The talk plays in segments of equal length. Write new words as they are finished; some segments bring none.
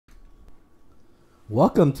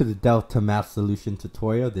Welcome to the DeltaMath solution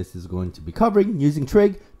tutorial. This is going to be covering using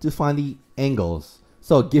Trig to find the angles.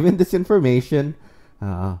 So given this information,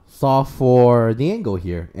 solve for the angle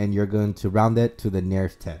here, and you're going to round it to the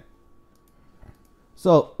nearest 10.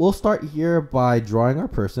 So we'll start here by drawing our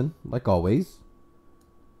person, like always.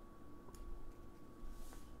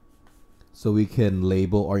 So we can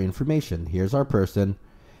label our information. Here's our person,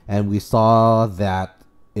 and we saw that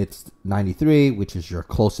it's 93, which is your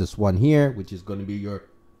closest one here, which is going to be your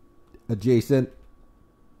adjacent,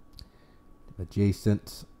 I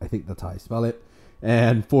think that's how I spell it.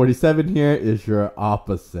 And 47 here is your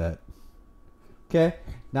opposite. Okay,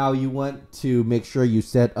 now you want to make sure you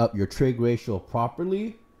set up your trig ratio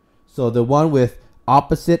properly. So the one with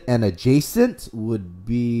opposite and adjacent would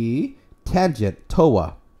be tangent,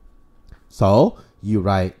 TOA. So you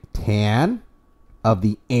write tan of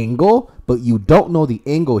the angle, but you don't know the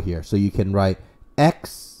angle here. So you can write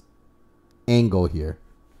x angle here.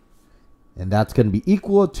 And that's going to be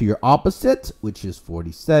equal to your opposite, which is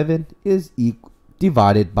 47, is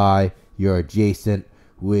divided by your adjacent,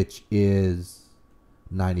 which is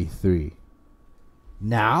 93.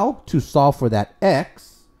 Now, to solve for that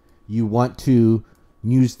x, you want to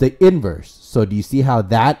use the inverse. So do you see how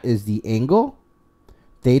that is the angle?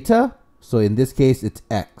 Theta. So in this case, it's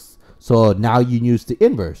x. So now you use the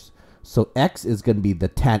inverse. So x is going to be the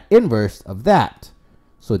tan inverse of that.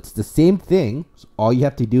 So it's the same thing. So all you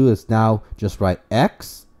have to do is now just write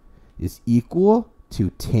x is equal to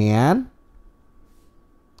tan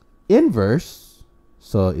inverse.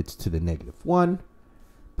 So it's to the -1,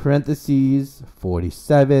 parentheses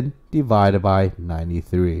 47 divided by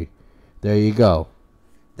 93. There you go.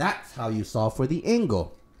 That's how you solve for the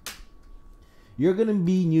angle. You're going to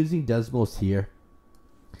be using Desmos here.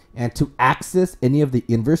 And to access any of the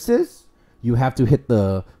inverses, you have to hit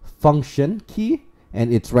the function key,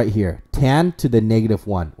 and it's right here, tan to the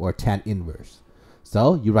 -1, or tan inverse.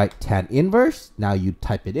 So you write tan inverse, now you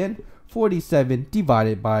type it in, 47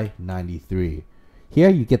 divided by 93. Here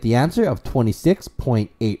you get the answer of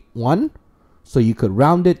 26.81, so you could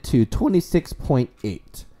round it to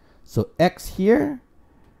 26.8. So x here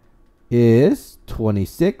is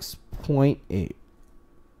 26.8.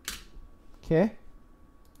 Okay.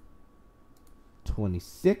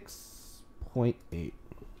 26.8.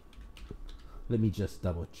 Let me just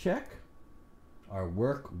double check our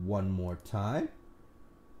work one more time.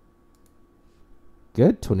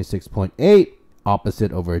 Good, 26.8,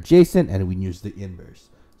 opposite over adjacent, and we use the inverse.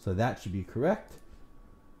 So that should be correct.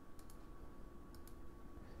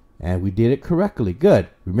 And we did it correctly, good.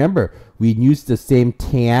 Remember, we used the same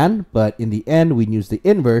tan, but in the end, we used the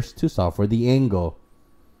inverse to solve for the angle.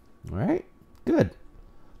 All right, good.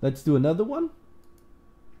 Let's do another one.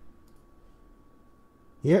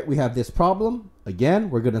 Here we have this problem.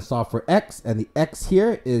 Again, we're going to solve for x, and the x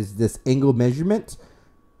here is this angle measurement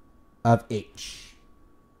of h.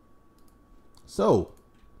 So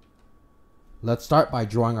let's start by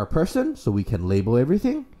drawing our person so we can label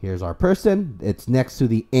everything. Here's our person. It's next to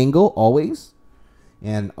the angle always.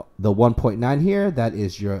 And the 1.9 here, that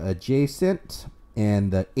is your adjacent.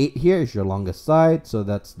 And the 8 here is your longest side. So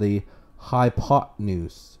that's the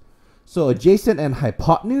hypotenuse. So adjacent and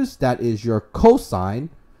hypotenuse, that is your cosine.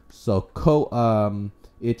 So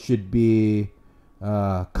it should be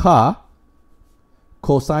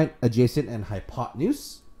cosine, adjacent, and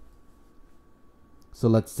hypotenuse. So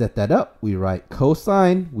let's set that up. We write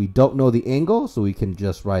cosine. We don't know the angle, so we can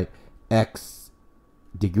just write x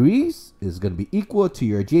degrees is going to be equal to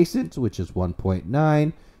your adjacent, which is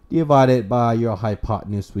 1.9, divided by your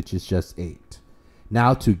hypotenuse, which is just 8.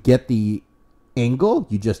 Now to get the angle,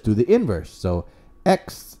 you just do the inverse. So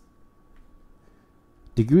x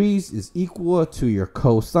degrees is equal to your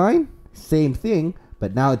cosine, same thing,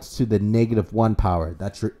 but now it's to the -1 power.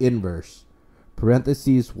 That's your inverse.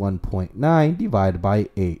 Parentheses 1.9 divided by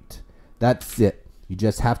 8. That's it. You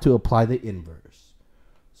just have to apply the inverse.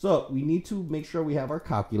 So we need to make sure we have our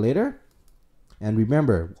calculator. And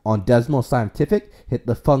remember, on Desmos Scientific, hit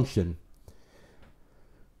the function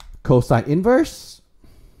cosine inverse.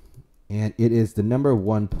 And it is the number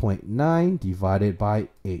 1.9 divided by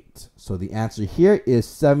 8. So the answer here is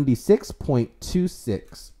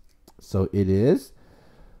 76.26. So it is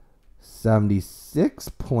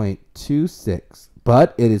 76.26.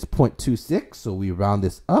 But it is 0.26, so we round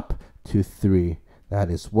this up to 3.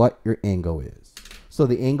 That is what your angle is. So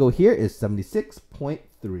the angle here is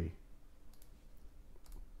 76.3.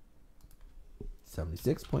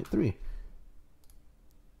 76.3.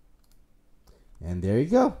 And there you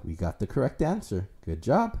go. We got the correct answer. Good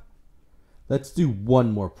job. Let's do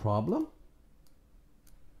one more problem.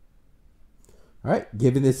 All right,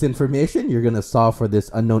 given this information, you're going to solve for this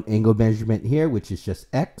unknown angle measurement here, which is just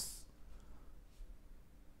x.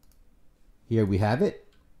 Here we have it.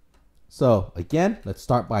 So again, let's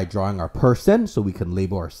start by drawing our person so we can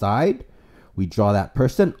label our side. We draw that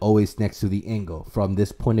person always next to the angle. From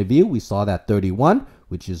this point of view, we saw that 31,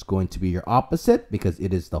 which is going to be your opposite because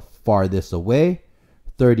it is the farthest away.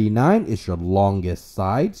 39 is your longest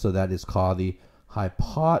side, so that is called the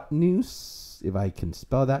hypotenuse, if I can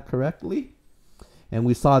spell that correctly. And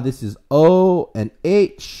we saw this is O and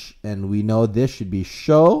H, and we know this should be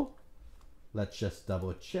show. Let's just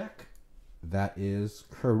double check. That is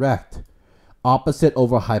correct. Opposite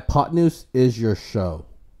over hypotenuse is your show.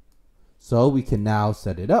 So we can now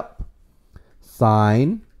set it up.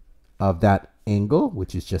 Sine of that angle,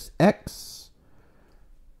 which is just x,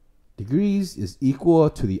 degrees is equal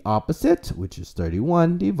to the opposite, which is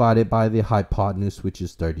 31, divided by the hypotenuse, which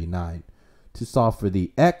is 39. To solve for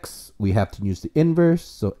the x, we have to use the inverse.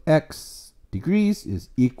 So x degrees is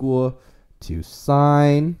equal to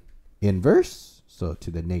sine inverse, so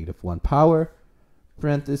to the -1 power,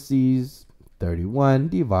 parentheses, 31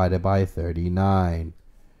 divided by 39.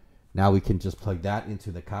 Now we can just plug that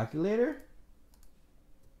into the calculator.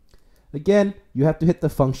 Again, you have to hit the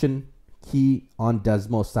function key on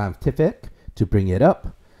Desmo Scientific to bring it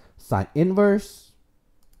up. Sine inverse,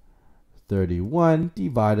 31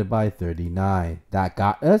 divided by 39. That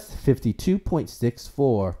got us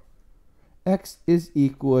 52.64. X is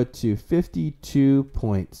equal to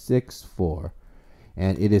 52.64.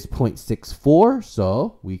 And it is 0.64,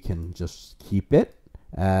 so we can just keep it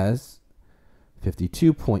as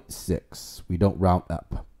 52.6. We don't round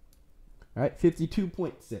up. All right,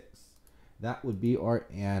 52.6. That would be our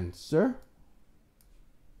answer.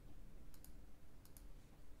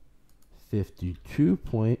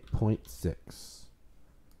 52.6.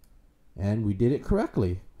 And we did it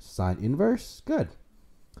correctly. Sine inverse, good.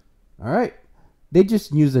 All right. They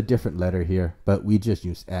just use a different letter here, but we just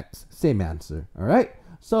use X. Same answer. All right.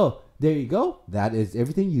 So there you go. That is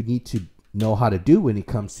everything you need to know how to do when it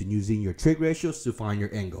comes to using your trig ratios to find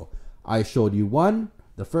your angle. I showed you one.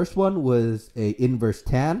 The first one was a inverse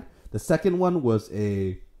tan. The second one was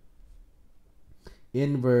a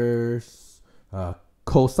inverse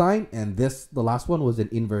cosine, and the last one was an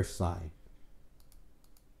inverse sine.